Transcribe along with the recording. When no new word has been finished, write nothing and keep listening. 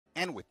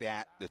And with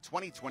that, the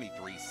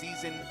 2023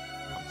 season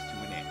comes to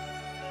an end.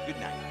 Good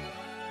night.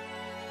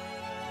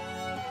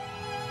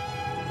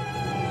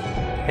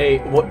 Hey,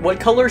 what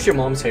color is your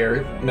mom's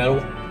hair? Metal?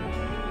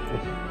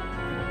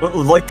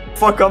 Like the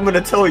fuck I'm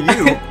gonna tell you.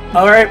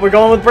 Alright, we're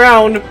going with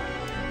brown.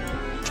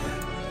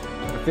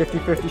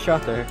 50-50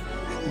 shot there.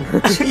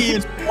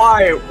 Jeez,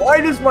 why?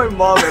 Why does my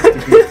mom have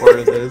to be a part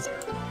of this?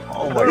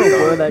 Oh my I don't know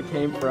where god. that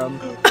came from.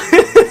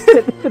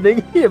 I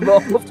think he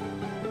evolved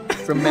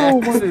from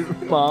Max's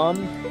mom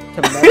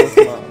to Metal's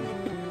mom.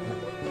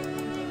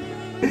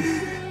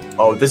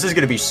 Oh, this is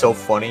gonna be so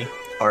funny.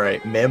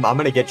 Alright, Mim, I'm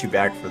gonna get you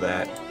back for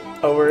that.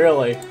 Oh,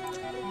 really?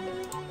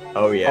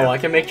 Oh yeah. Oh, I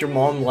can make your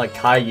mom like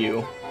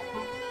Caillou.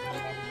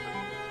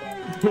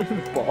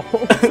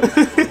 Balls.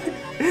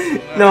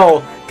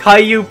 No,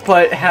 Caillou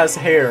but has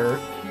hair.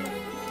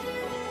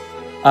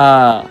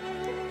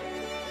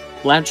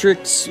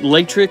 Latrix,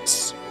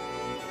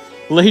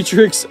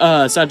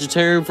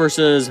 Sagittarius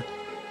versus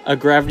a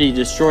Gravity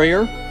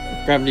Destroyer,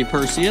 Gravity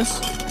Perseus.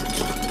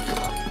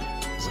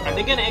 Are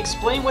they gonna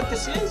explain what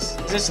this is?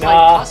 Is this Nah.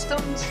 like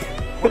customs?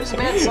 What is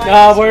mad science?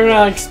 Nah, we're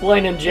not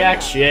explaining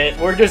jack shit.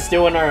 We're just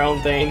doing our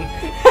own thing.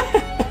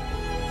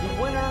 The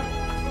winner.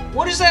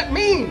 What does that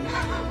mean?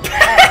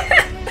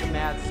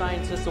 Mad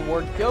Scientist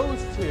Award goes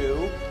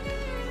to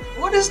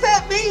What does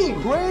that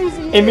mean?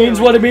 Crazy. It means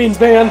what it means,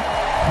 man.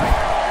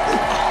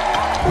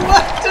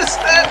 What does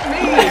that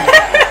mean?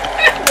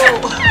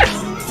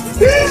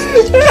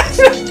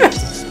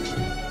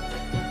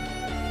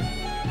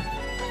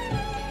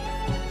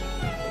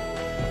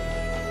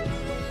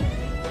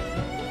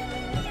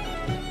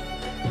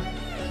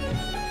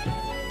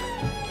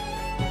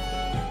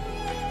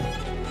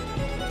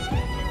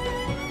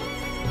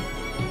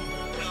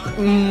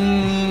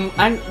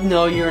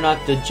 No, you're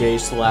not the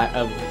Jace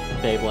of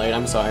Beyblade.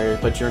 I'm sorry,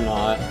 but you're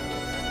not.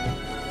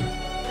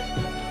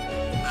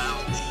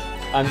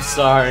 I'm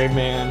sorry,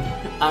 man.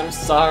 I'm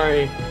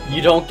sorry.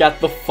 You don't get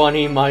the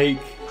funny mic.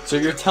 So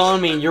you're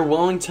telling me you're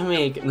willing to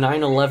make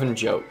 9/11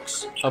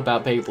 jokes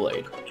about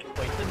Beyblade?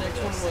 Wait, the next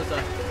one was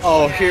a.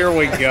 Oh, here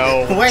we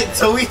go. Wait,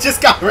 so we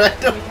just got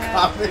random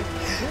comments?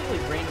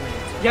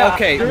 Yeah,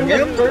 Okay, during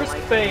Mim- the first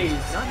phase.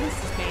 Not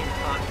Mrs. Man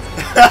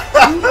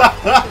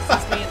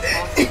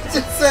He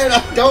just said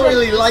I don't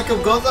really like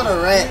him, goes on a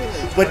rant,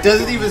 but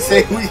doesn't even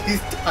say who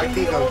he's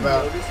talking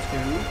about.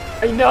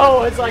 I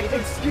know, it's like,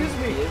 excuse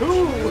me,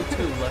 who?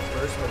 Two left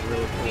verse are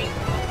really cool.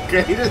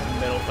 Greatest.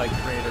 Metal Fight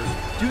creators.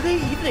 Do they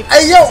even?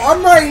 Hey yo,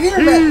 I'm right here,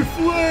 man.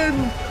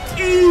 Flynn!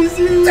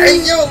 Easy! Hey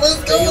yo,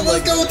 let's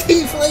go,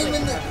 T-Flame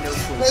in there.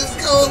 Let's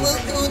go,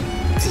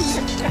 T.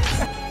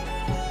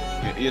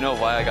 You know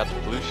why I got the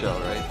blue shell,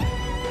 right?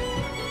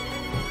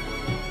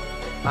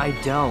 I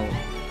don't.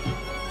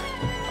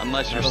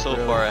 Unless you're so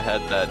far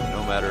ahead that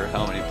no matter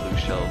how many blue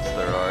shells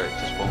there are, it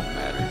just won't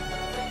matter.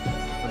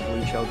 The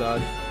blue shell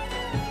god.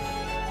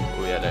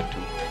 Oh yeah, that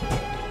too.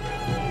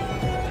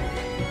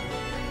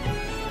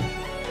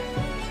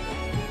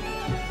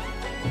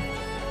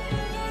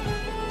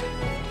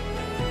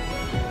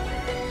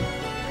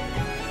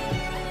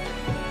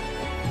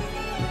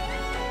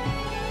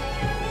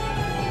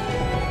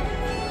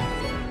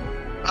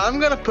 I'm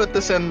gonna put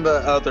this in the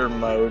other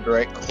mode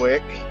right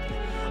quick.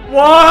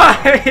 Why?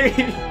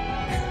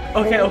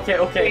 Okay,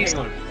 hang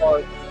on.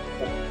 Oh,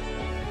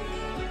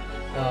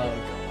 God.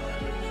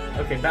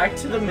 Okay, back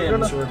to the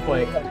Mims real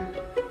quick.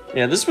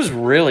 Yeah, this was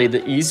really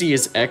the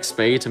easiest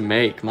X-Bay to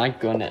make, my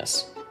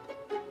goodness.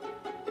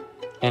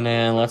 And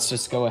then let's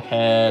just go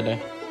ahead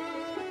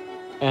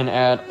and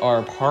add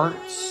our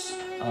parts.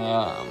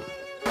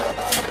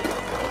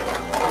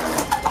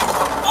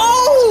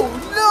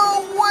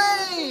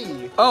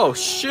 Oh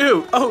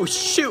shoot! Oh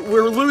shoot!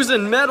 We're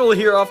losing metal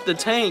here off the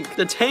tank.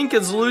 The tank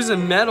is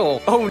losing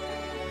metal. Oh.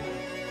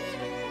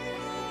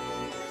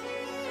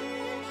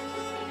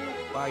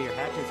 Wow, your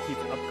hat just keeps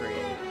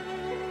upgrading.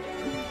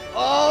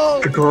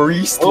 Oh!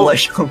 Greased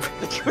Lego.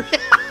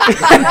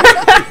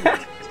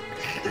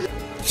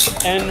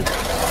 And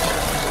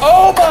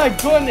oh my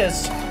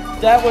goodness,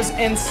 that was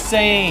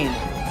insane.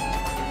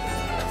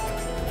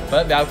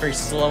 But Valkyrie's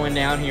slowing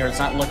down here. It's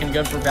not looking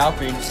good for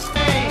Valkyrie.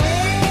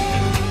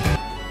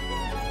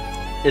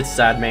 It's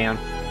sad, man.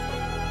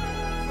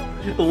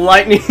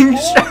 Lightning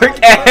Shark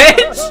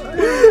Edge?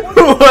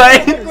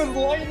 What? With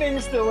lightning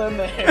still in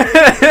there.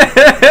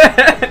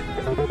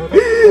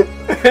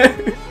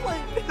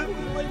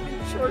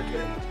 Lightning Shark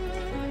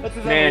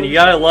Edge. Man, you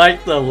gotta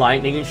like the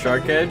Lightning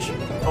Shark Edge.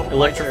 Oh,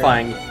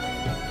 Electrifying.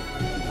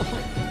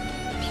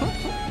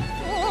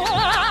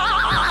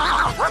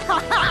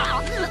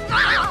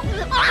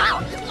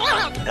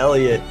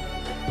 Elliot.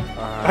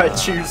 I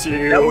choose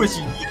you. That was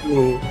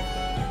you.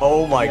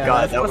 Oh my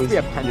god, that was supposed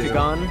to be a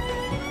pentagon.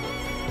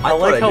 I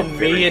like how did me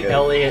very and good.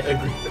 Elliot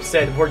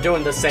said we're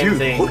doing the same Dude,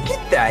 thing. look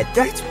at that.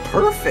 That's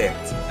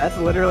perfect. That's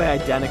literally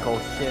identical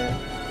shit.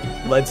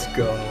 Let's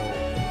go.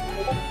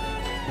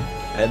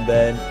 And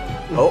then,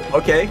 oh,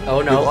 okay.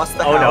 Oh no. We lost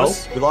the Oh, no.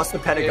 house. We lost the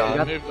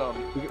Pentagon.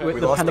 With We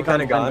the lost the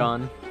pentagon,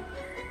 Pentagon.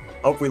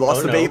 Oh, we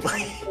lost Oh, the no.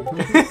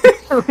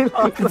 Beyblade.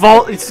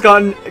 Vault, it's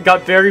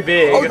got very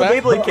big. Oh, the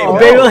Beyblade came Oh,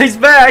 back. Beyblade's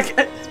back!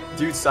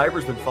 Dude,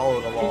 Cyber's been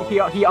following along.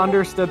 He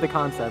understood the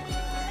concept.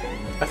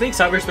 I think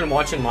Cyber's been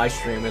watching my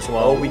stream as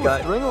well. Oh, we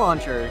got... String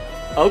launcher.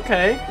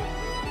 Okay.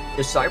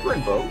 Is Cyber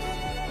in both?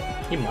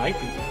 He might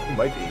be. He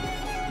might be.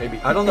 Maybe.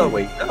 I don't know.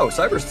 Wait. No,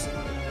 Cyber's...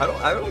 I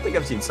don't think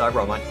I've seen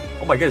Cyber on mine.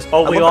 Oh my goodness.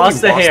 Oh, I we love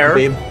lost that the hair.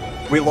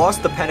 We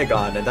lost the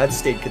Pentagon, and that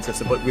stayed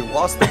consistent, but we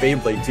lost the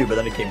Beyblade too, but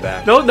then it came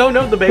back. No,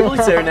 the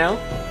Beyblade's there now.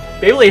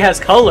 Beyblade has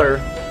color.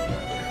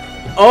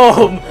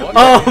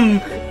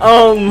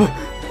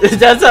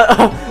 That's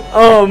a,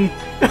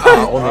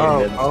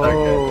 Only in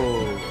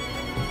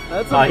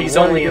That's he's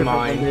only in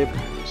mine.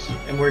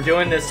 And we're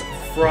doing this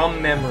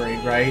from memory,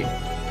 right?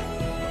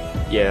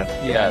 Yeah.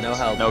 Yeah, no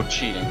help. no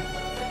cheating.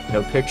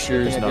 No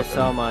pictures, I nothing. just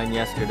saw mine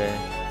yesterday.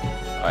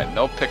 Alright,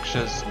 no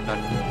pictures, no.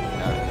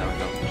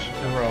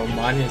 Bro,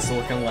 mine is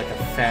looking like a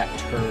fat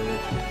turd.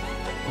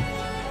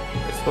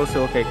 It's supposed to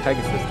look like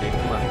Pegasus, dude.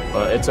 Come on.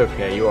 It's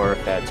okay. You are a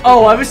fat.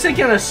 Oh, I was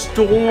thinking a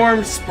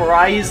Storm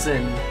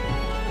Spryzen.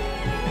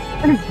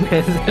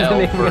 Isn't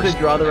even gonna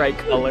draw the right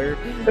color.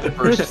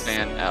 First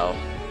fan L.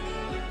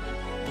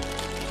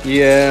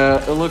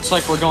 Yeah, it looks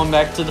like we're going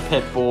back to the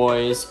pit,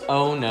 boys.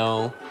 Oh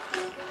no.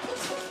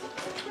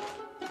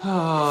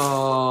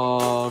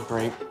 Oh,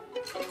 great.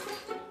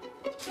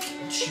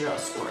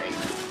 Just great.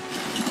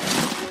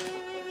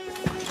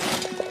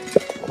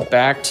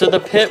 Back to the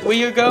pit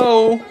we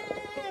go.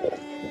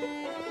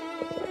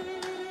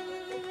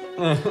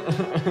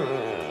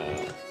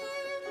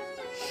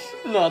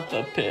 Not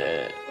the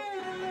pit.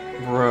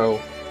 Bro,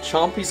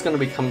 Chompy's gonna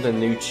become the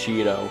new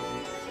Cheeto.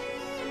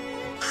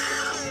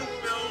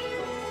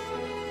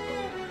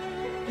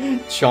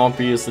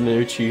 Chompy is the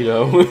new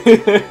Cheeto.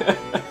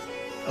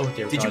 Oh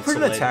dear Did God, you put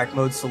an Solid. attack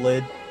mode,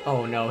 Solid?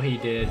 Oh no, he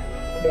did.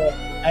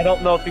 I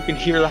don't know if you can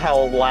hear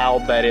how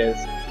loud that is.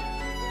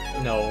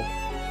 No.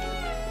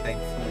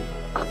 Thankfully.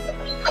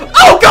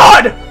 Oh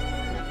God!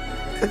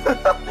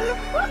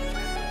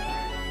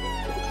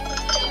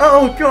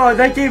 Oh God,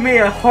 that gave me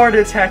a heart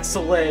attack,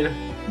 Solid.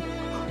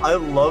 I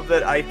love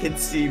that I can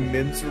see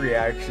Mim's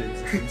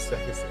reactions in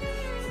seconds.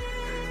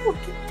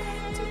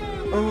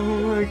 Oh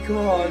my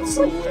God,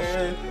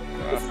 Solid.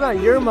 It's not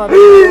your mother.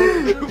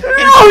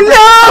 Oh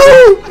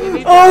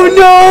no! Oh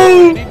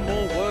no! Need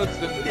more words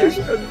than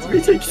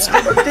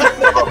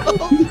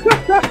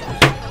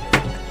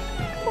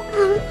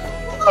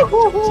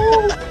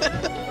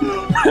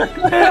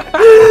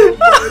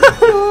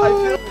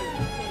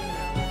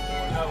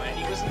Oh, and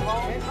he was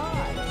involved?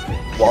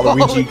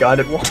 Waluigi got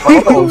it.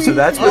 Oh, so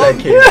that's where that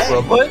came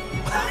from. What?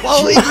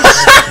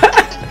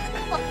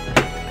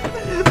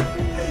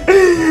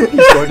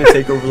 He's going to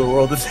take over the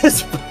world at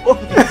this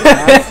point.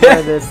 That's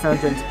where this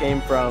sentence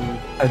came from.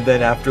 And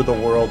then after the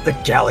world, the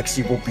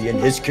galaxy will be in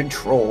his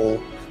control.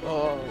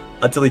 Oh.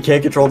 Until he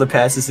can't control it,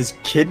 passes his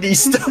kidney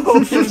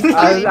stone.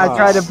 I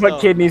tried to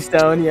put kidney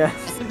stone, yes.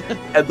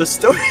 And the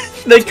stone.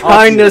 The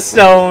kindness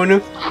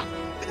stone.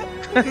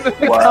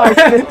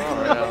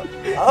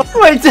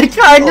 Wait, the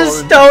kindness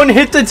stone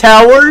hit the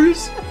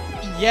towers?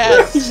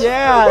 Yes!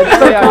 Yeah, it's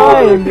so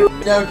kind.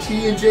 Now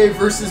T and J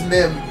versus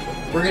Mim.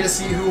 We're gonna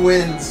see who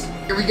wins.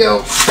 Here we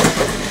go.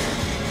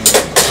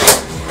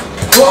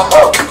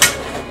 Whoa!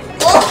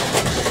 Oh!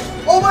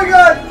 Oh my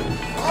god!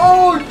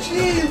 Oh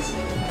jeez!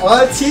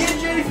 T and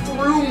J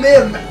threw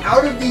Mim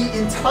out of the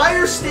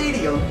entire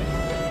stadium.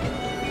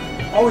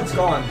 Oh, it's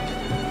gone.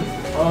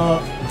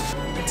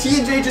 T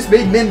and J just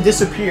made Mim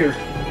disappear.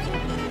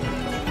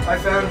 I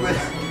found what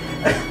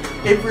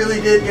it really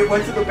did. It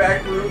went to the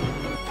back room.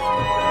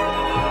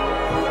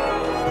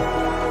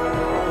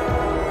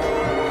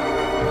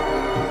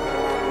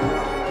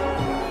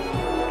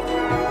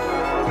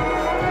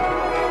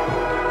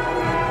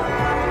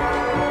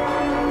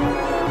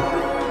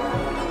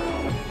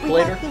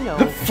 Later.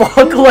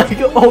 Fuck like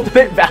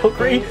Ultimate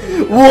Valkyrie?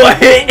 What?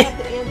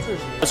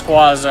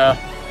 Squaza.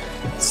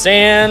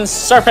 Sand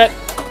Serpent.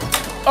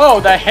 Oh,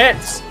 the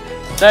hits.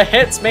 The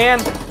hits, man.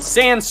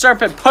 Sand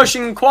Serpent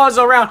pushing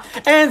Quaza around.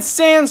 And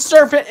Sand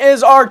Serpent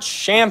is our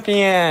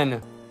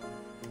champion.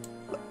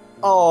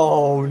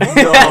 Oh no!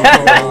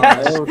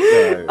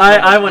 Okay.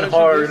 I went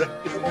hard.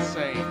 It's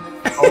insane.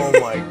 Oh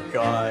my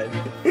god!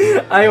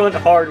 I went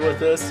hard with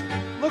this.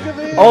 Look at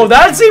this! Oh,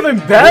 that's even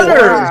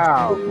better!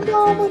 Wow.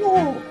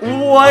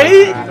 What?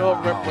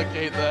 Don't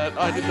replicate that.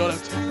 I did not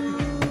have to.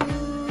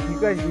 You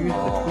guys used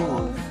the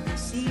tools.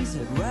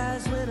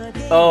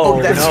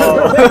 Oh, that's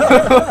no.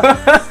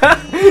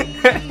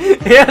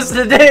 He has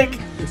the dick.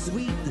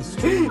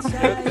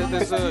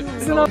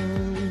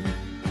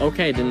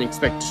 Okay, didn't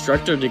expect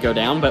Destructor to go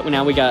down, but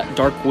now we got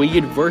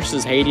Darkweed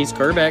versus Hades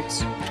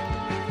Kerbex.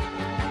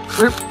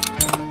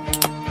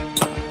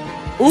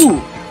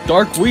 Ooh,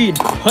 Darkweed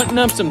putting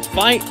up some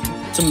fight,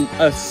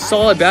 a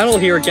solid battle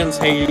here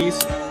against Hades.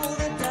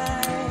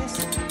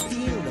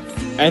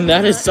 And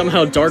that is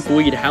somehow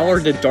Darkweed. How are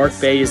the Dark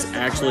Bays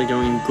actually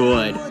doing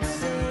good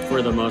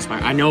for the most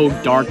part? I know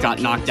Dark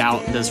got knocked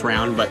out this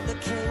round, but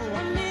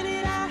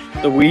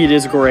the weed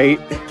is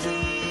great.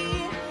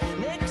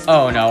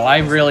 Oh no, I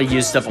really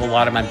used up a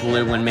lot of my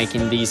blue when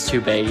making these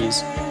two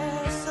bays.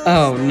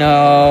 Oh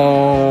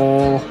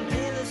no.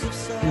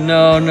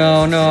 No,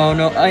 no, no,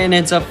 no. And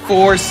it's a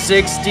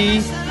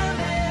 460.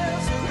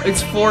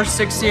 It's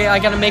 460. I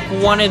gotta make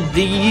one of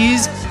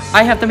these.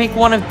 I have to make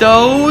one of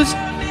those.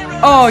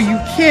 Oh, are you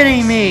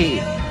kidding me?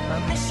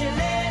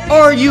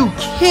 Are you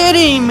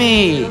kidding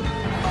me?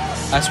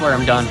 I swear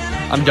I'm done.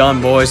 I'm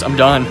done, boys. I'm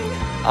done.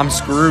 I'm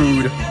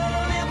screwed.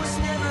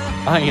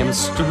 I am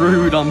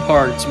screwed on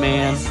parts,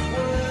 man.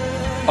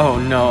 Oh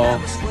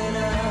no.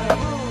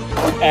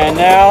 And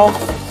now,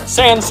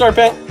 Sand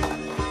Serpent.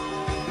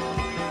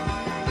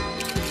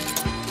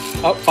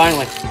 Oh,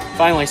 finally.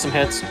 Finally some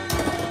hits.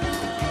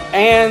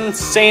 And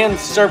Sand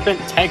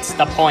Serpent takes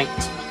the point.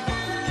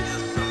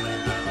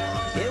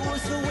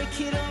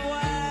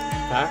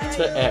 Back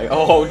to X.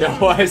 Oh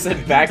no, I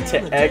said back to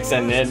X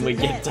and then we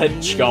get to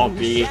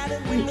Chompy.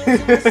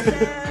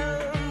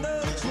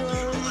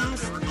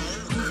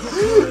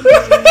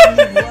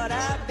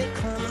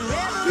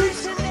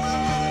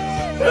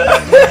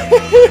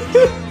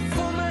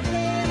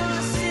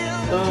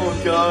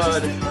 Oh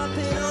god.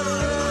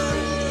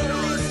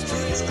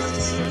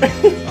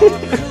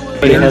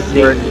 It has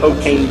the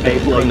cocaine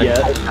Beyblade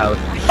yet.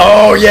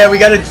 Oh yeah, we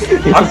gotta.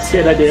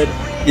 I did.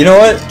 You know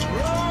what?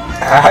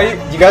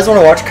 You guys want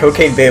to watch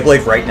Cocaine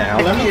Beyblade right now?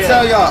 Let me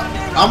tell y'all,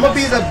 I'm gonna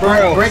be the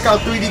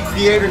Breakout 3D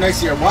creator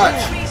next year. Watch.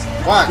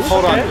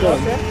 Hold on.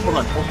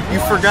 You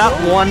forgot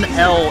one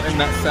L in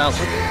that salad.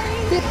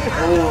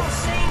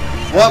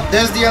 Well,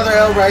 there's the other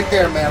L right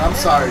there, man. I'm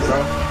sorry,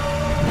 bro.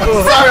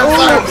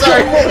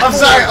 I'm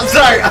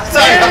sorry.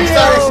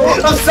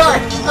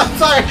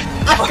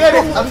 I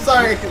couldn't. I'm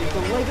sorry.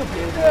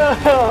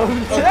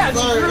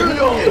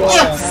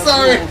 I'm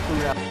sorry.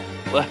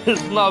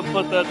 Let's not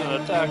put that in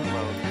attack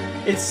mode.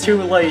 It's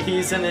too late,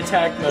 he's in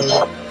attack mode.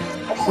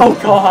 Oh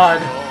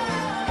god.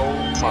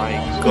 Oh my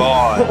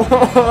god.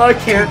 I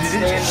can't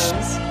stand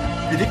this.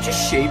 Did it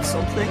just shave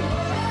something?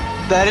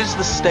 That is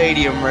the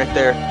stadium right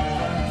there.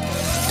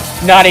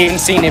 Not even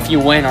seeing if you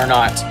win or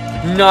not.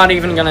 Not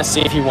even gonna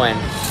see if you win.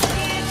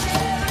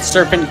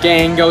 Serpent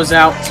Gang goes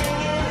out.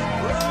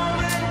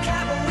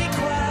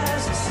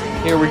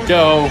 Here we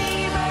go.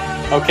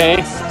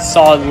 Okay,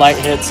 solid light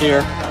hits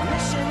here.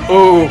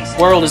 Ooh,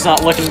 world is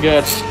not looking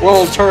good.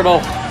 World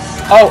Turtle.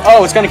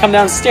 Oh, it's gonna come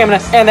down to stamina,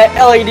 and that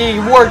LED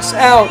works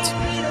out.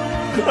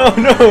 Oh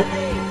no.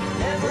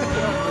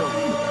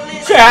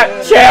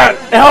 Chat,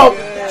 help!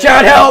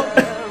 Chat, help!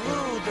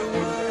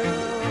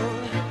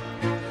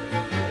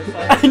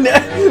 I know.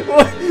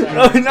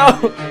 Oh no.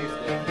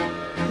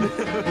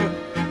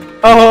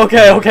 Oh,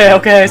 okay,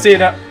 I see it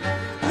now.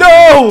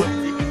 No!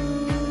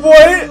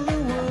 What?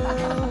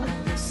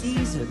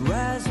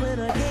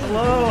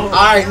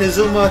 Alright,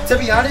 Nazuma, to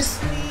be honest,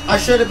 I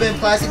should have been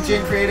Plastic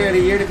Gen Creator of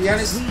the Year, to be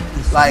honest.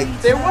 Like,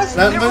 There was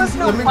no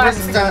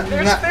plastic.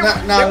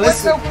 Now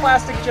listen. No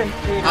plastic Gen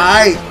Creator.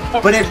 Alright,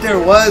 but if there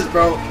was,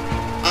 bro,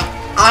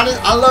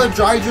 I love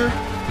Dryger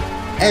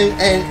and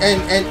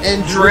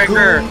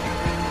Trigger.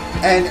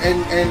 and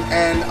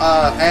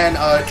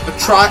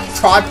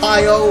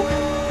Tripio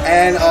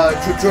and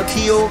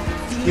Drakeel.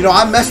 You know,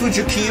 I mess with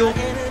Drakeel.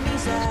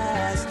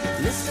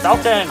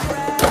 Falcon!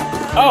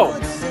 Oh!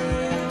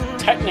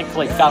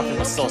 Technically, Falcon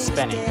was still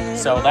spinning,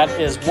 so that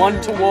is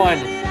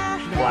 1-1.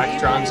 Black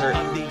Dronzer.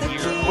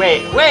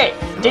 Wait.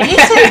 Did he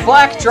say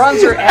Black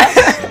Dronzer S?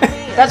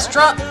 That's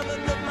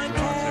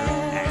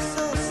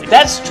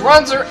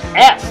Dronzer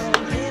F.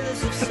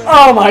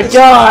 Oh my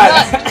god!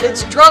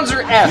 It's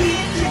Dronzer F.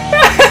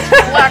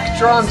 Black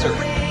Dronzer,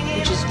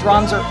 which is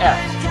Dronzer F.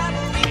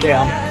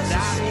 Damn.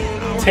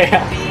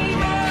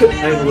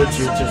 I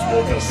legit just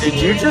woke up. Did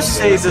you just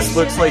say this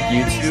looks like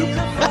YouTube?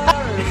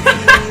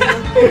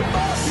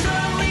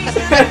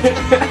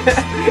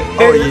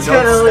 Oh, you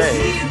don't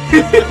say.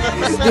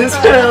 This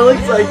kind of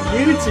looks like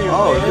YouTube.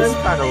 Oh, man. this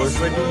kind of looks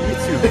like a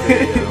YouTube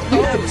video.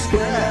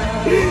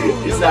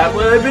 Is that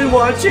what I've been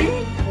watching?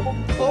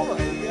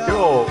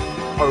 Yo,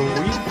 are we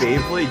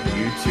Beyblade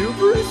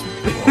YouTubers?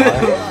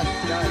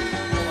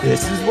 What?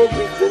 This is what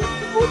we've been the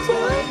whole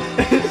time?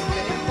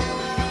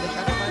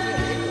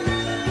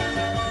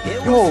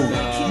 Yo,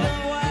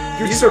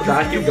 you're so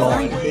back and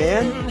gone,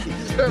 man.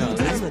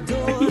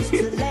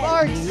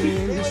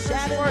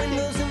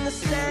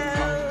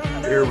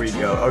 Here we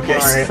go. Okay,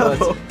 Alright,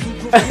 so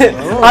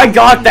I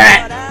got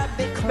that!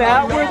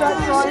 That where that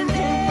drawing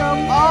came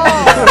from?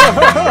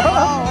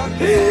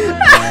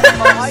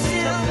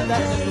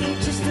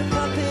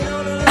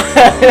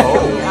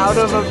 oh. Out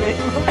of a big.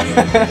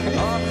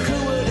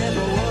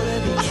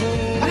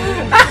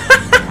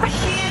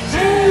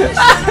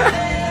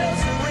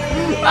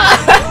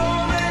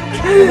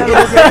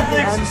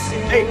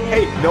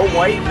 Hey, no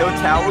white, no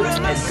towers,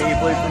 and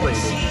Beyblade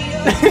related.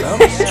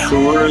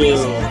 True.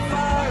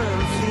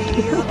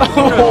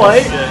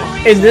 What?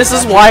 And this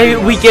is why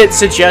we get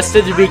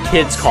suggested to be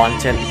kids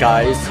content,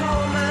 guys.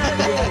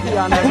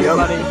 On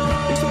everybody.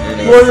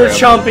 Warrior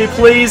Chompy,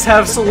 please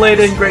have Salade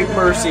and Great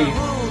Mercy.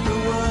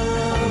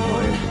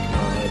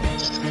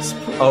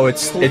 Oh,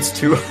 it's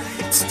too.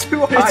 It's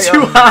too high. It's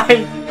too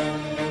high.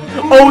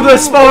 Oh, the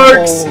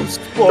sparks!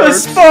 The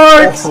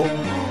sparks!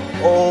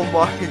 Oh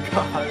my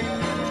god.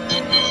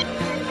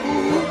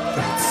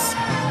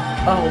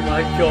 Oh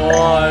my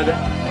god.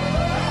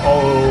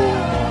 Oh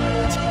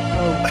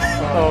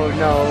Oh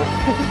no.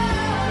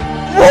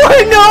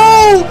 What?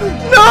 No!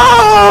 No!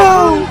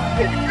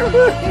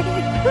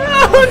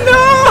 Oh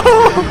no!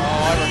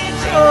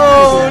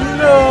 Oh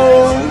no!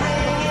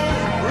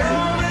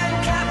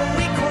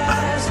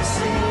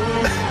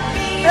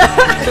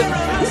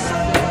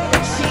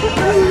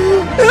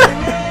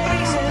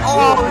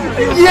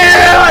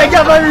 Yeah! I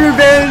got my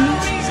revenge!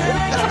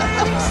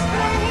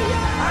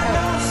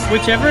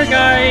 Whichever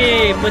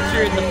guy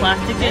butchered the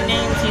plastic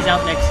names, he's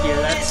out next year.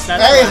 That's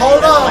Hey,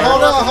 hold on.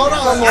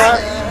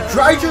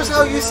 Dryger's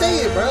how you say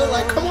it, bro.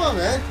 Like, come on,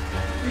 man.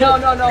 No.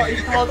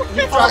 He called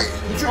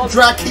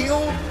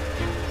Drakeel?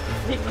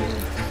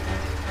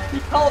 He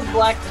called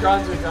Black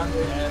Dronzer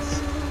S.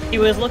 He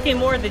was looking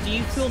more at the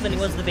G Fuel than he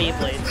was the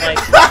Beyblade. Like,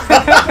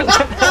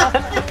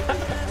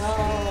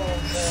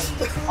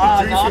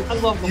 I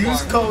love the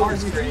Use bar. code. The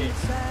bar's great.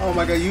 Oh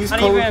my god, use not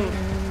code. even.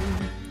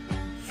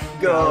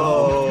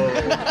 Go.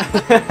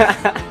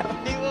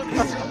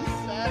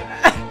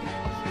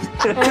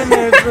 And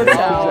there's the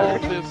tower.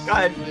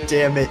 God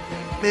damn it.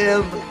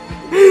 Mim.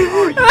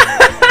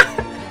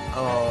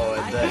 Oh,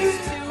 and then.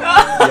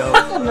 Yo.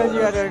 And then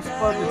you had to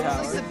explode the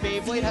tower.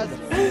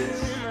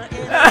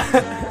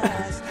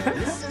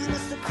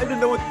 I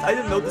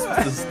didn't know this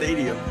was the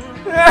stadium.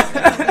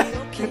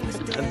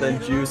 And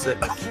then Jew said,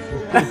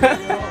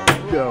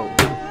 go.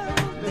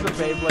 There's a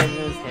Beyblade in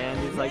his hand.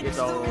 He's like, it's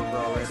all over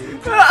already.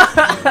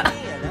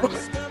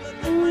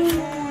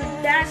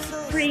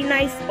 That's pretty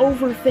nice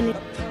over finish.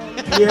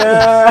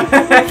 Yeah!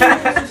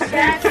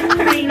 That's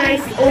pretty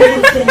nice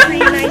over finish. Pretty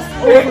nice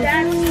over.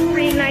 That's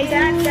pretty nice.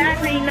 That's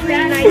pretty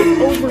nice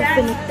over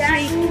finish.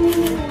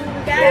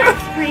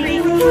 That's pretty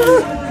nice over finish.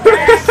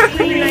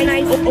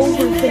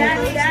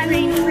 That's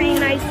pretty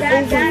nice over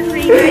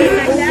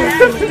finish.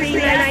 That's pretty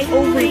nice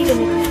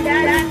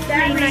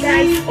over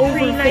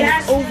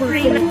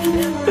finish.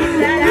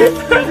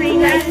 That's pretty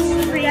nice over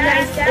finish.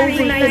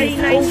 That's pretty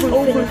nice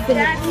over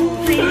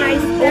finish. Pretty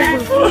nice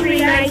over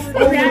finish.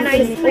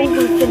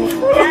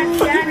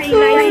 That's pretty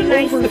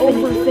nice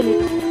over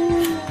finish.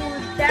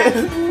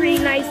 That's pretty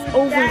nice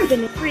over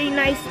finish. Pretty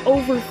nice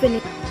over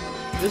finish.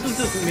 This is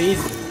just me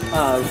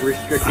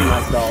restricting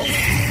myself.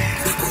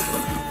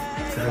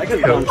 I could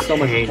have done so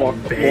much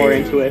more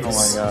into it. oh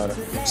my god.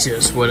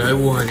 Just what I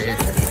wanted.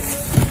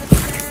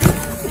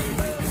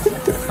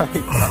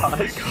 Oh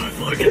my god,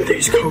 Look at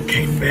these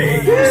cocaine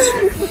babes.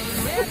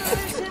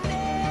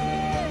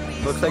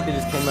 Looks like they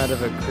just came out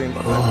of a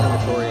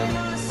crematorium.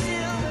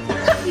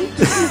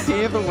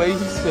 See the way he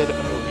said,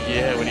 oh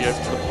yeah, when he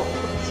opened the box.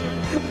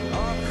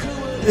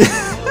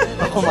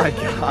 Oh my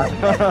god.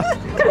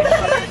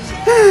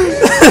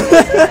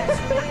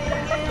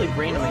 Really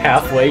brain amazing.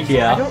 halfway, I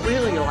yeah. don't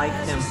really like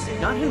him.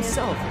 Not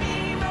himself,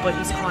 but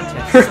his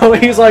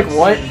content. He's like,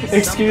 what?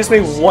 Excuse me,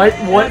 what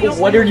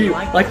are you?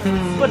 Like,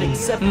 But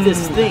except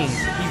this thing,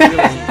 he really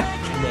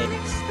made.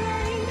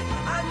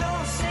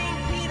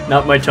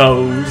 Not my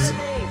toes.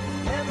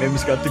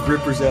 Mim's got the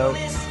grippers out.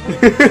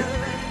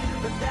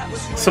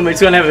 Somebody's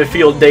gonna have a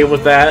field day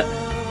with that.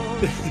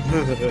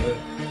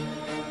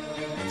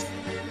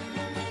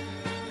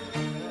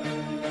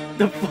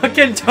 The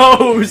fucking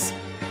toes!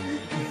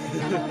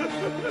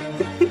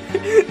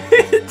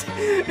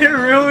 it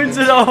ruins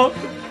it all.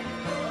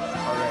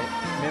 Alright,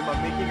 Mim,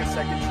 I'm making a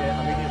second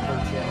channel. I'm making a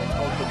third channel. It's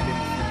called the Mim.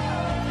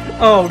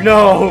 Oh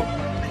no!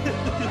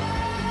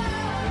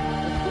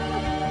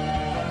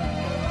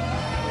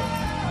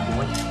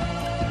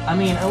 I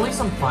mean, at least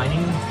I'm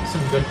finding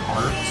some good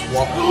parts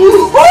while.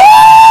 Oh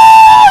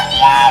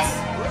yes!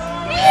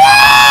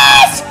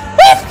 Yes!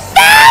 We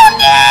found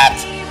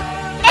it!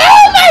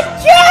 Oh my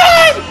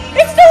god!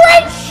 It's the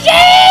right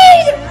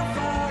shade!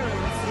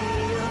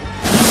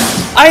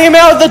 I am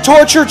out of the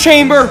torture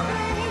chamber!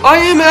 I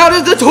am out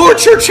of the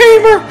torture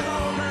chamber!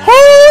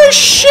 Holy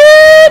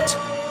shit!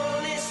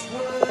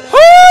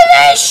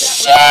 Holy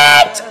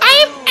shit! I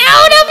am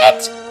out of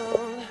it!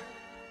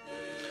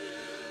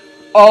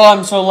 Oh,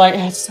 I'm so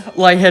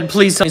lightheaded.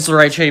 Please tell me it's the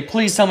right shade.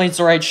 Please tell me it's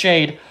the right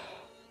shade.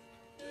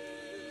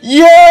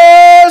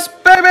 Yes,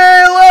 baby!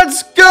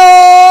 Let's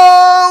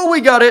go!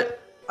 We got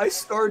it. I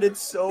started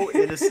so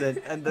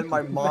innocent, and then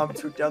my mom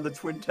took down the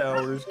Twin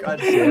Towers. God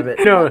damn it.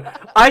 No,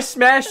 I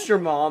smashed your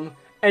mom,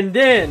 and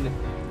then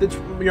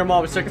your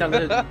mom took down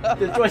the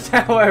Twin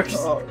Towers.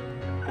 Oh,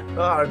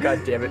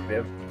 god damn it,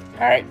 Mim.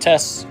 Alright,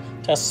 test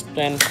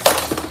spin.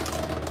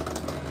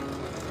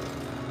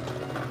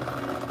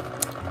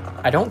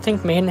 I don't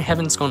think Made in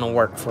Heaven's gonna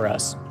work for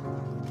us.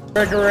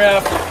 Trigger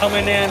F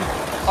coming in.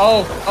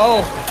 Oh,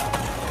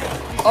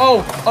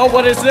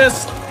 what is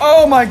this?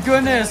 Oh my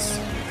goodness!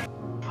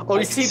 Oh,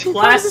 I see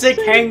plastic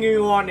hanging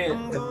on it.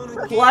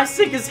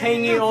 Plastic is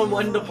hanging on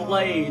one of the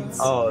blades.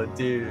 Oh,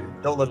 dude.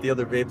 Don't let the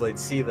other Beyblades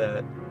see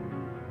that.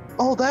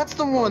 Oh, that's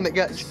the one that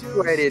got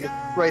shredded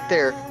right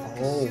there.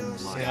 Oh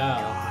my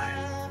god.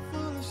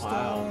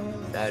 Wow,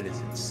 that is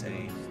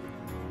insane.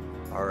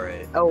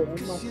 Alright. Oh,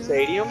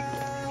 stadium?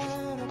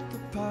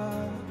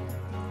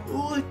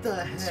 What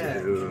the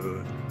heck?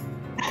 Dude.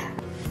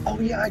 Oh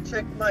yeah, I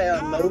checked my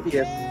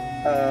Mobius.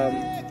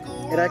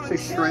 It actually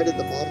shredded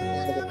the bottom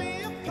part of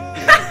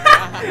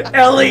it.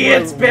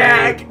 Elliot's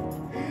back!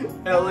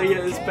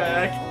 Elliot is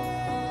back.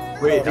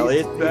 Wait,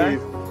 Elliot's back?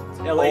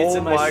 Elliot's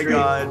in my my stream.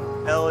 god,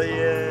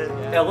 Elliot.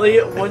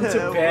 Elliot went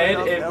to bed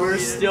What up, and we're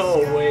Elliot?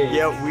 still awake.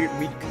 Yeah, we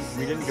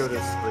didn't go to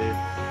sleep.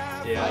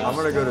 Yeah. I'm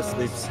gonna go to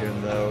sleep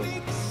soon though.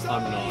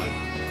 I'm not.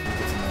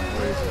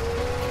 Where is it?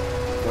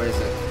 Where is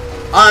it?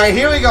 Alright,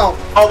 here we go.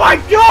 Oh my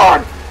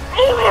god!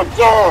 Oh my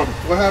god!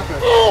 What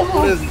happened?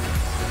 What is it?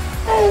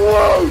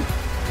 Oh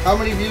How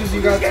many views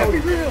you got total?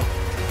 real!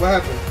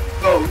 What happened?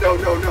 Oh no!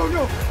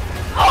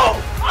 Oh!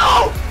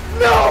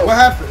 No! What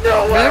happened?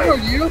 No Man, are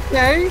you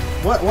okay?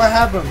 What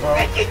happened, bro?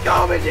 He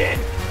commented!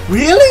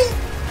 Really?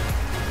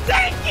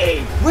 Thank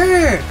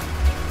Where?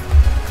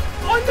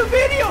 On the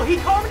video! He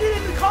commented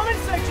in the comment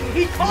section!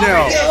 He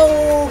commented!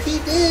 Yo, he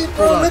did,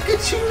 bro. Hold on. Look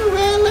at you,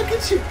 man. Look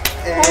at you.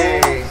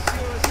 Hey.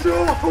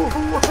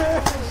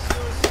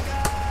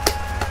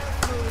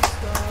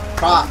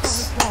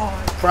 Props,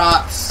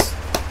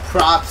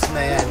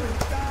 man.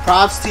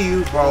 Props to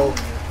you, bro.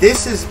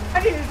 This is,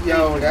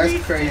 yo,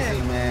 that's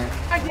crazy, man.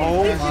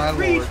 Oh my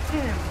lord.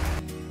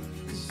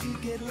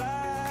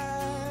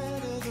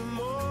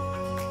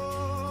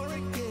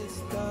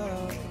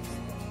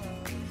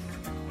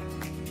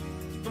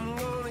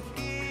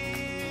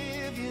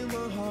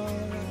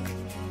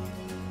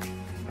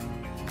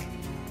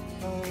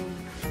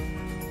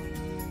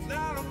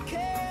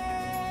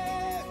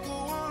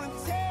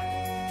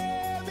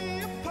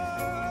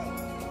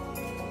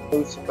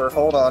 Lucifer,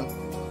 hold on.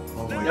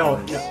 Oh my No,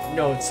 goodness.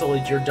 no,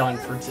 Salid, you're done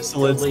for this.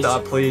 Salid,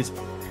 stop, please.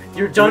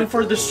 You're done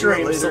for the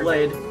stream, later.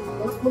 Salid.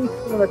 Let's move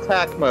to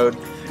attack mode.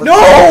 No!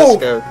 Let's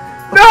go.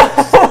 No!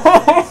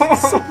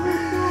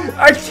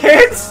 I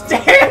can't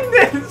stand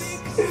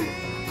this!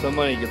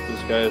 Somebody get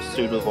this guy a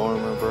suit of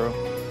armor, bro.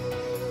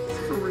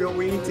 For real,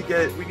 we need to.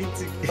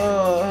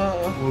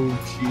 Oh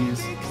jeez.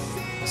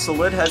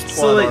 Salid has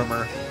plot Salid.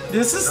 armor.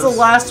 This is the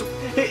last.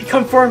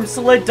 Confirmed,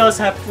 Salid does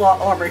have plot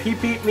armor. He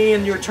beat me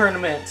in your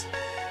tournament.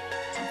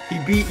 He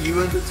beat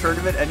you in the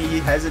tournament and he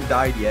hasn't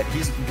died yet.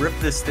 He's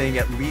ripped this thing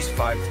at least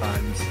 5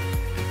 times.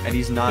 And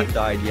he's not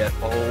died yet.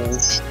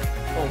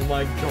 Oh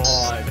my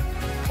god.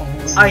 Oh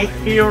I my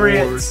hear lord.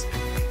 it.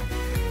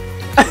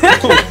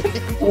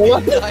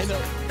 What? I know.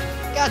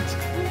 God.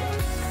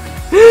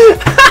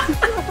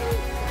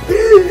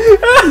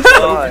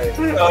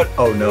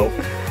 Oh no.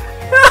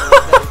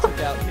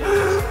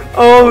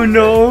 Oh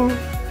no.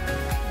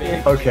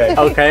 Okay.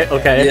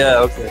 Okay. Yeah,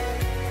 okay.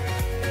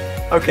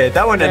 Okay,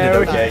 that one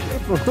ended okay.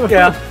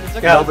 Yeah.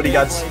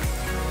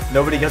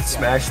 Nobody got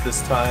smashed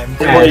this time.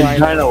 Wait,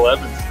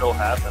 9/11 still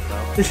happened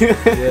though.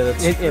 Yeah,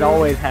 that's It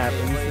always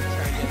happens.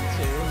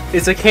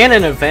 It's a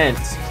canon event.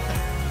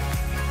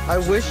 I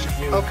wish.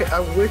 Okay, I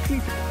wish you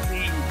could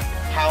see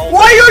how.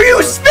 Why are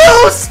you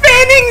still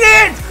spinning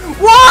it?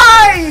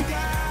 Why?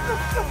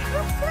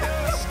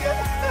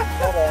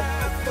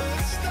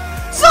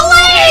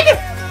 Celine!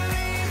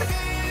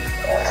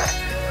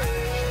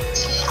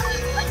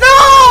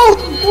 No!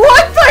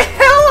 What the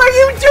hell are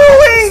you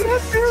doing?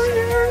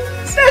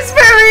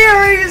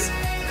 Sesberiaries!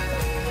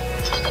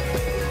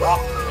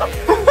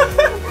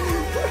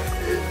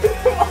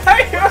 Why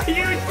are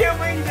you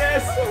doing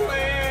this,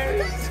 Celine?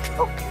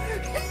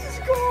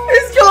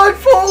 He's gone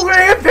full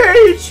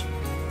rampage!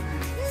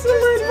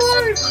 Celine,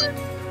 why?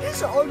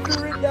 He's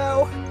under it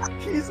now.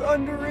 He's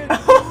under it.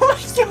 Oh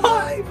my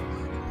god!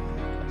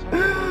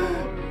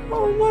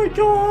 Oh my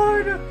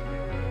god!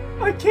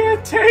 I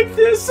can't take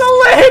this,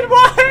 Salid!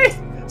 Why?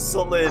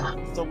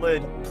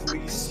 Salid,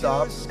 please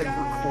stop and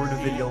record a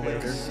video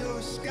later.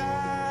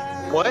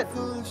 What?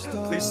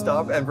 Please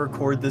stop and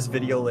record this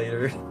video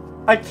later.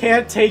 I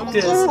can't take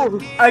this.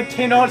 I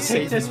cannot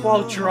take this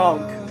while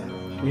drunk.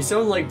 We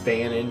sound like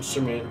band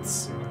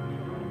instruments.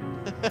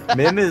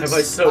 Mim is Have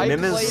I so-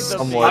 Mim I is played the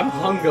somewhat. I'm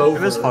hungover.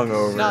 Mim is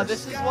hungover. No,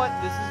 this is what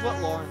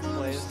Lawrence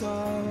plays.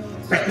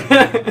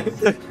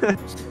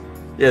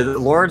 Yeah,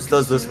 Lawrence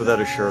does this without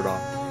a shirt on.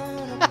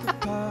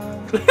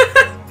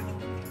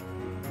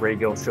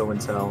 Ray-Gil show and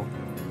tell.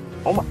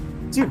 Oh my,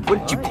 dude,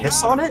 what did you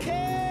piss on it?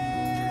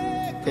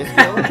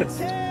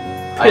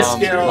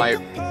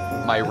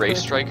 My Ray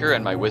Striker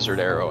and my Wizard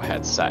Arrow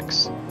had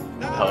sex.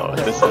 Oh,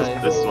 this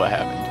is what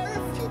happened.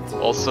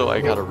 Also, I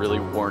got a really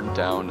worn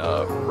down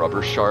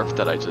rubber scarf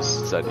that I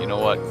just said, you know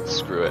what,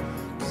 screw it.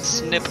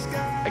 Snip.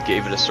 I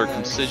gave it a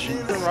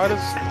circumcision.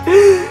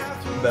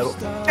 Metal.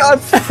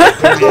 God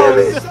damn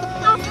it.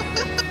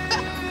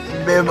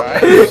 Mim,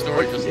 The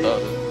story just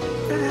started.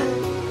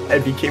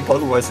 NBK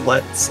Puzzle was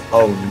let's.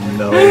 Oh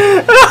no.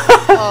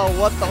 Oh,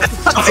 what the?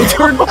 I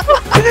turned.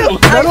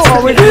 Metal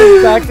always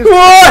goes back to.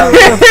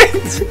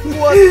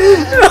 What?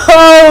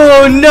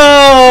 Oh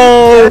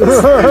no!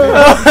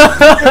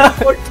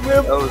 Fuck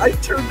Mim, I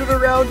turned it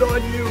around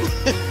on you.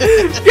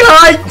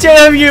 God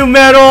damn you,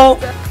 Metal!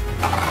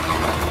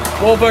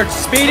 Wolbert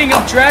speeding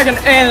up Dragon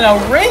and a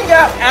ring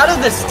out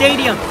of the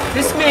stadium.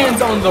 This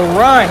man's on the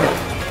run.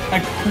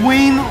 A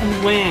Queen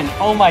win.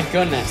 Oh my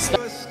goodness.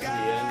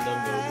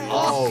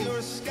 Oh.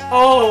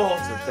 Oh.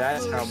 So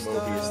that's how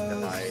Mobius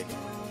died.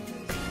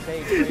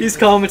 He's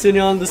commenting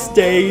on the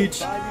stage.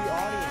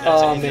 That's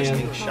Oh an man.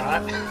 interesting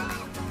shot.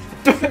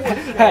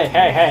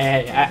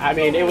 Hey. I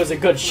mean, it was a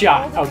good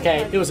shot,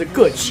 okay? It was a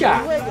good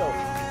shot.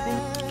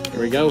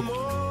 Here we go.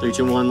 3,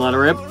 2, 1, let her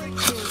rip.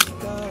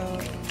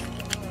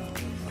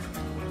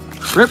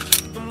 Rip.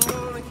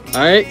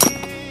 Alright.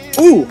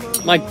 Ooh,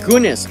 my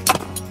goodness.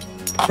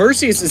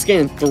 Perseus is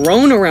getting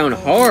thrown around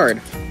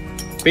hard.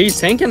 But he's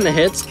tanking the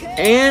hits,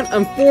 and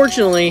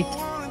unfortunately,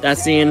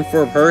 that's the end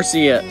for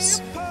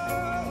Perseus.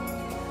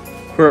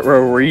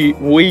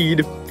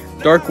 Weed.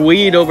 Dark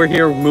weed over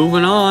here,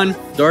 moving on.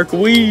 Dark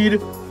weed.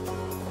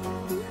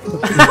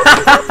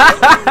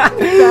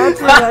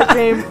 That's where that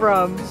came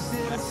from.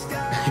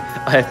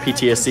 I have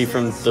PTSD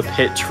from the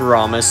pit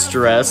trauma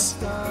stress.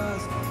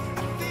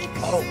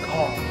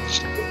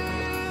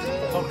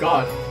 Oh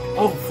god.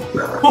 Oh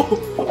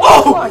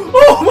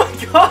my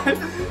god!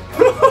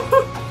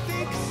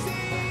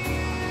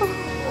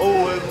 Oh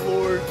my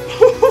lord.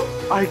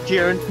 I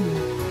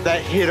guarantee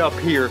that hit up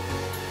here.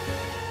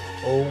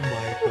 Oh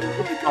my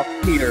god. Up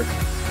here.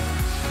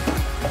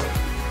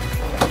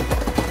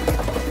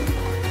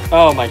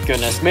 Oh my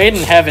goodness,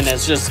 Maiden Heaven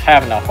is just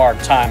having a hard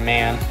time,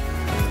 man.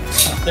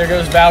 There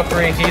goes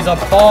Valkyrie, he's a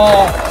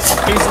ball.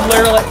 He's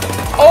literally...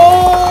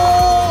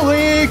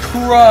 Holy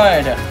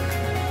crud!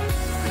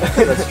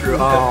 That's true.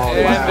 Oh,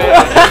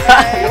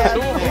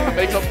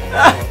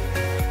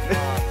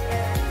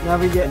 Now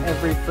we get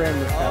every frame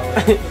of power.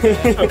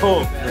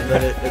 and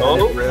then it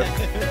ripped.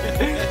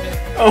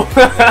 Oh,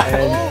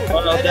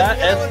 that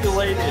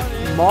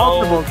escalated.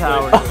 Multiple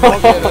towers. I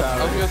was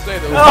gonna say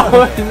that.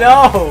 oh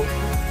no!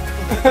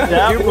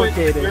 That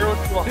Duplicated.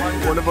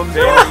 One of them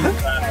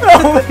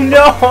Oh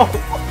no!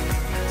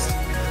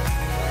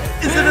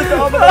 Is it a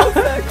domino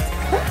effect?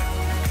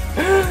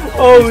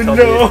 Oh no!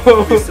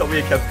 Please tell me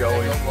it kept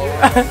going.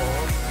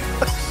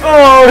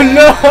 Oh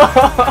no!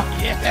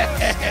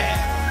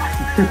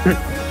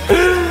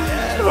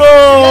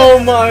 Oh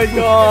my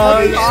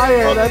god!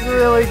 Fire, that's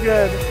really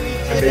good.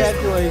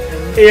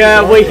 Congratulations.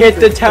 Yeah, we hit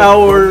the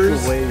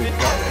towers.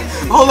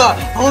 Hold on.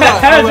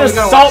 Just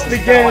salt the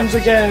games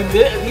again.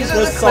 These are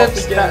the Just salt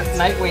clips the that games.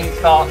 Nightwing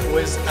thought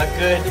was a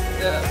good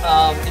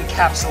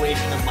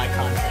encapsulation of my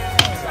content.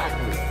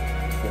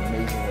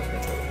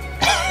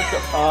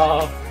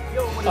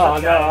 Oh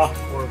no.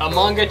 A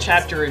manga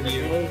chapter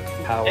review.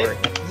 Power.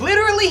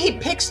 Literally, he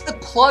picks the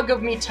plug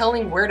of me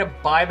telling where to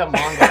buy the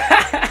manga.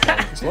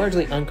 It's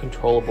largely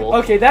uncontrollable.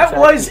 Okay, that In fact,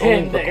 was it's only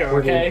him there,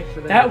 recorded-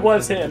 okay? That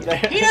was him there.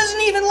 He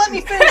doesn't even let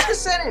me finish the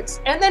sentence,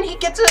 and then he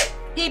picks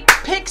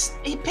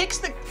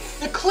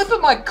the clip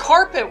of my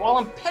carpet while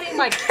I'm petting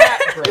my cat,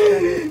 bro.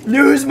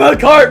 Use my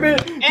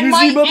carpet! And Use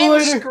my the end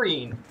later.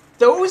 screen.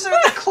 Those are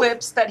the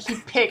clips that he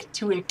picked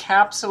to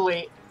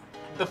encapsulate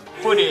the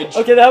footage.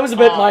 Okay, that was a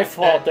bit my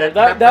fault there.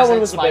 That one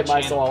was represents a my bit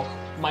my channel. fault.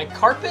 My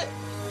carpet,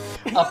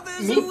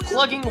 me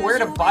plugging where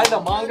to buy the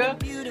manga,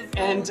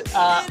 and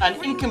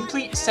an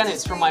incomplete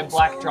sentence from my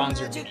Black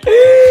Dronzer video.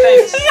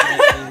 Thanks,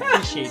 man.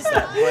 Appreciate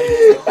that,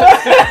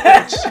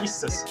 buddy.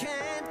 Jesus.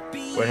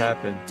 What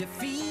happened?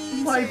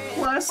 My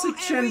plastic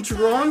gen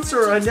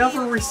Dronzer, I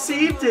never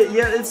received it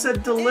yet. It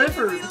said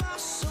delivered.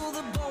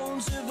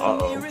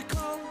 Uh-oh.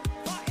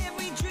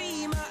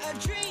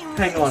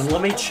 Hang on,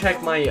 let me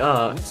check my,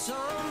 I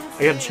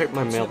gotta check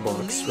my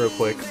mailbox real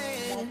quick.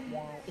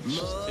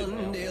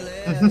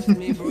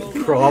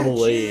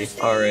 Probably.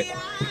 Alright.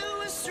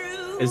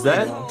 Is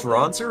that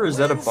Dronzer or is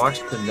that a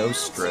box with no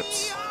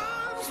strips?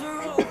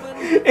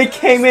 It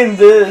came in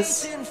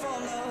this.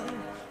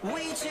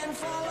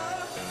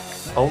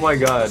 Oh my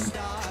god.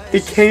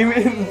 It came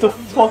in the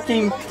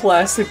fucking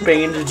plastic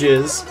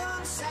bandages.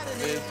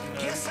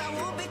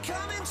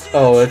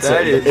 Oh, it's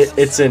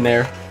it's in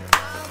there.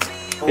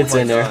 It's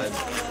in there.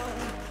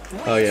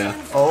 Oh yeah.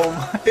 Oh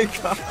my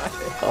god.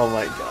 Oh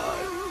my god.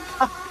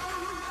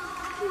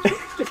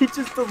 He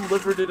just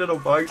delivered it in a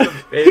box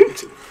of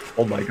baked.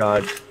 Oh my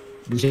god.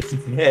 Yes.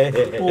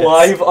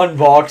 Live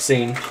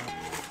unboxing.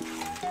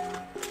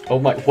 Oh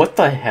my, what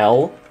the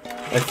hell?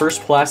 My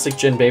first plastic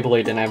gen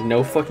Beyblade and I have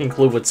no fucking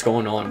clue what's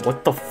going on.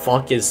 What the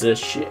fuck is this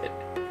shit?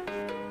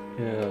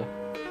 Yeah.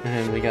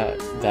 And we got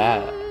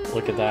that.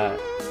 Look at that.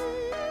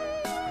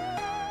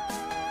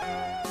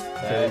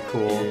 That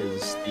cool.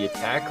 is the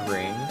attack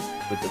ring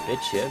with the bit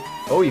chip.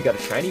 Oh, you got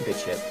a shiny bit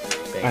chip.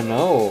 Bang. I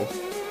know.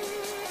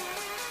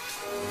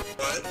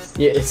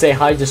 Yeah, say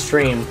hi to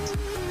stream.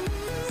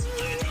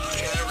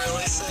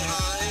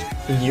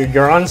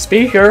 You're on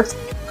speaker.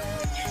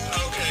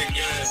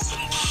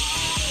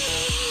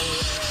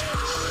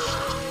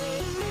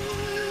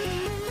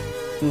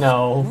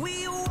 No.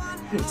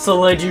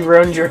 Solid, you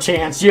ruined your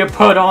chance. You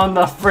put on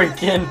the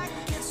freaking...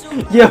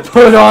 You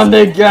put on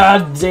the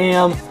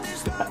goddamn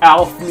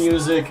Alf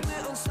music.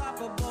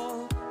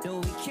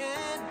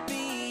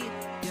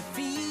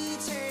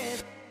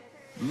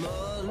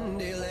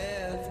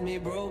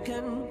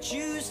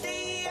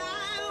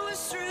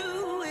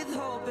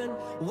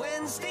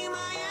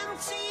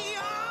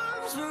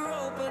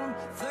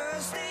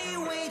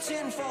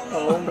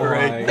 Oh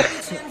my.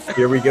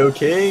 Here we go,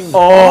 King.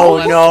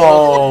 Oh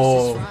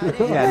no.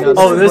 Yeah, no,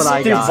 Oh, is this what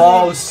I got.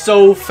 devolves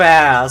so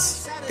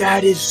fast.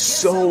 That is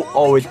so.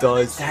 Oh, it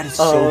does. That is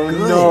so good.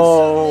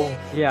 No.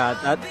 Yeah,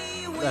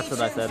 that's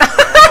what I said.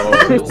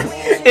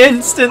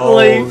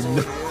 Instantly.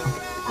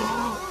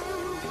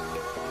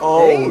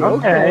 Oh, Hey, no.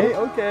 okay,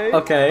 okay.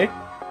 Okay.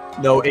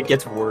 No, it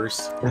gets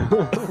worse.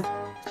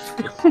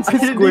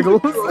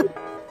 Squiggles.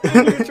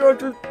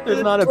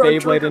 There's not a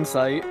Beyblade in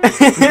sight.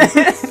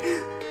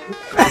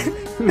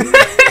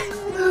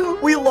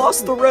 We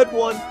lost the red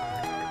one.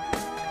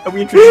 And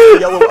we introduced the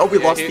yellow. Oh, we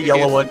lost the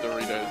yellow one.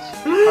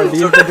 Are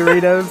these the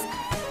Doritos?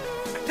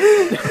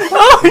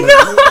 Oh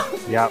no!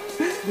 Yep.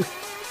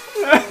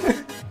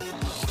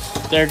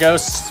 There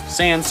goes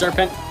Sand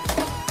Serpent.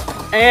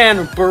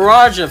 And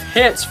barrage of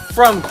hits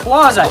from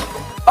Quasi.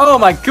 Oh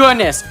my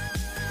goodness.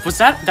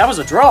 That was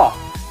a draw.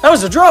 That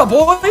was a draw,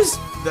 boys!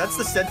 That's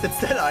the sentence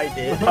that I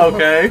did.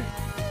 Okay.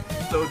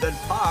 So then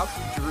Pop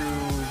drew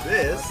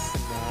this.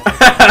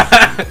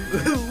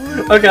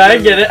 Okay, I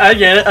get it,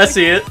 I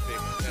see it.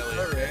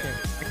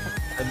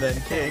 And then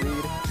King.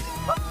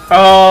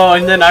 Oh,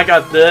 and then I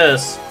got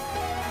this.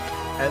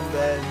 And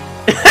then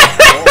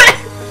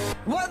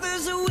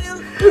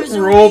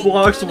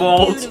Roblox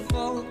Vault.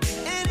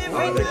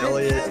 and then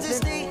Elliot.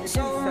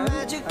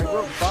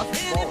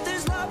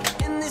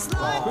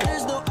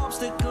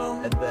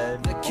 And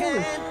then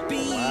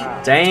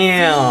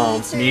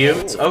Damn,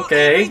 Mute.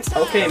 Okay,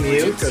 okay,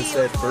 Mute. Zuko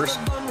said first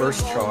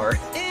char.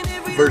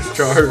 First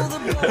char.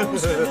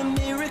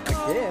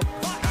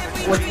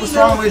 What's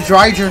wrong with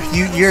Dryger?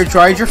 You're a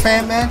Dryger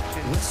fan, man?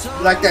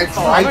 You like that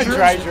Dryger? I'm a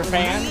Dryger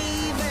fan.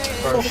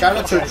 Bro, shout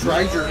out to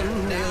Dryger.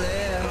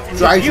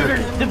 Dryger.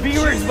 The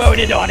viewers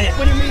voted on it.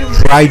 What do you mean?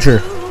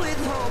 Dryger.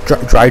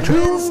 Dryger.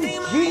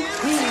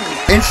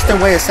 Interesting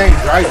way of saying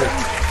Dryger.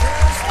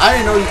 I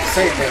didn't know you could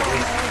say it that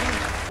way.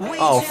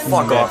 Oh,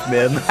 fuck off,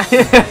 Mim.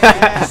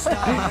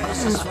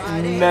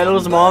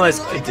 Metal's mom is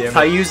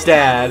Caillou's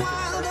dad.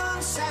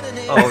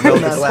 Oh no,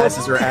 the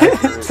glasses are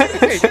accurate.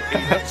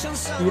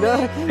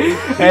 Peta?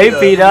 Hey,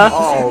 Peta.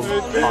 Oh,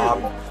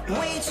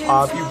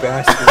 Pop, you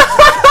bastard.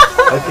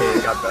 Okay,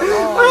 it got better.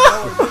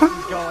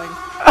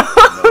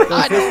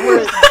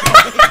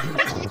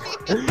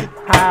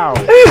 How?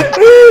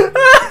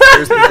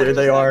 There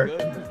they are.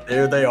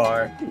 There they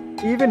are.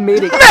 Even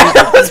made it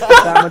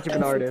that much of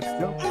an artist.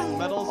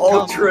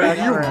 Ultra,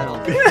 you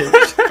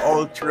bitch.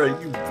 Ultra,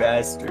 you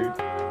bastard.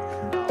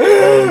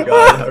 Oh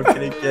god, how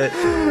can it get?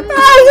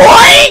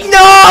 Wait!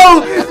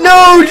 No!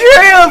 No,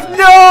 Drift!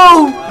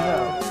 No!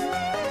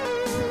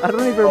 I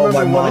don't even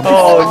remember what.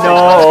 Oh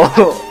no!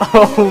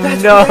 Oh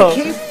That's no! where it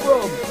came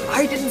from.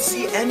 I didn't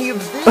see any of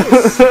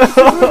this.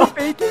 Where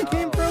bacon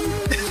came from?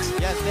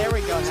 Yes, there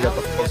we go. He's got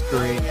the full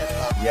screen.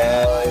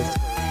 Yes.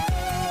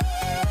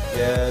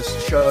 Yes.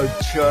 Chug,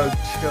 chug,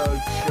 chug,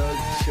 chug,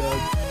 chug.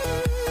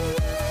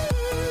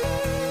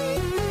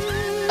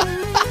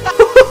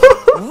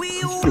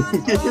 I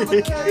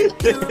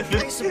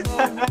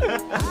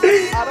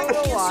don't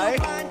know why.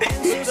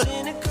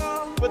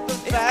 But the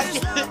fact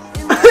that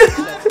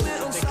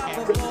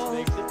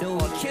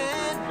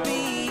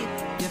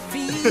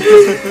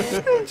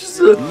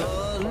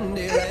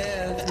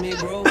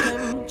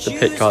The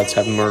pit gods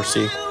have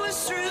mercy.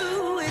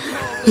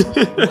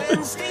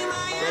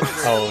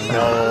 Oh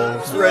no.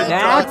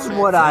 That's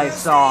what I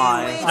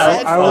saw.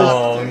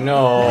 Oh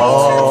no.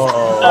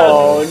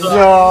 Oh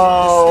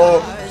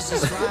no.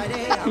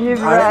 He's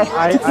right.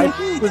 I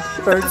was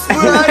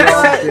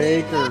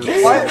Jake or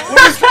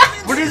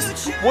What is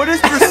Priscilla? What is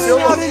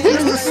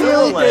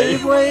Priscilla?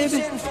 Beyblade.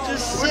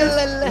 What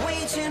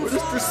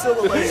is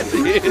Priscilla?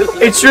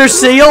 It's your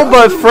seal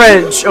but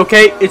French,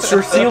 okay? It's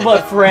your seal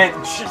but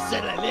French.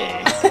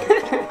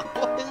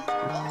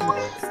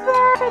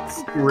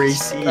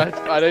 Gracie.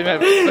 I didn't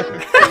have.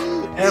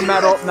 Hey,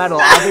 metal.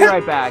 I'll be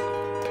right back.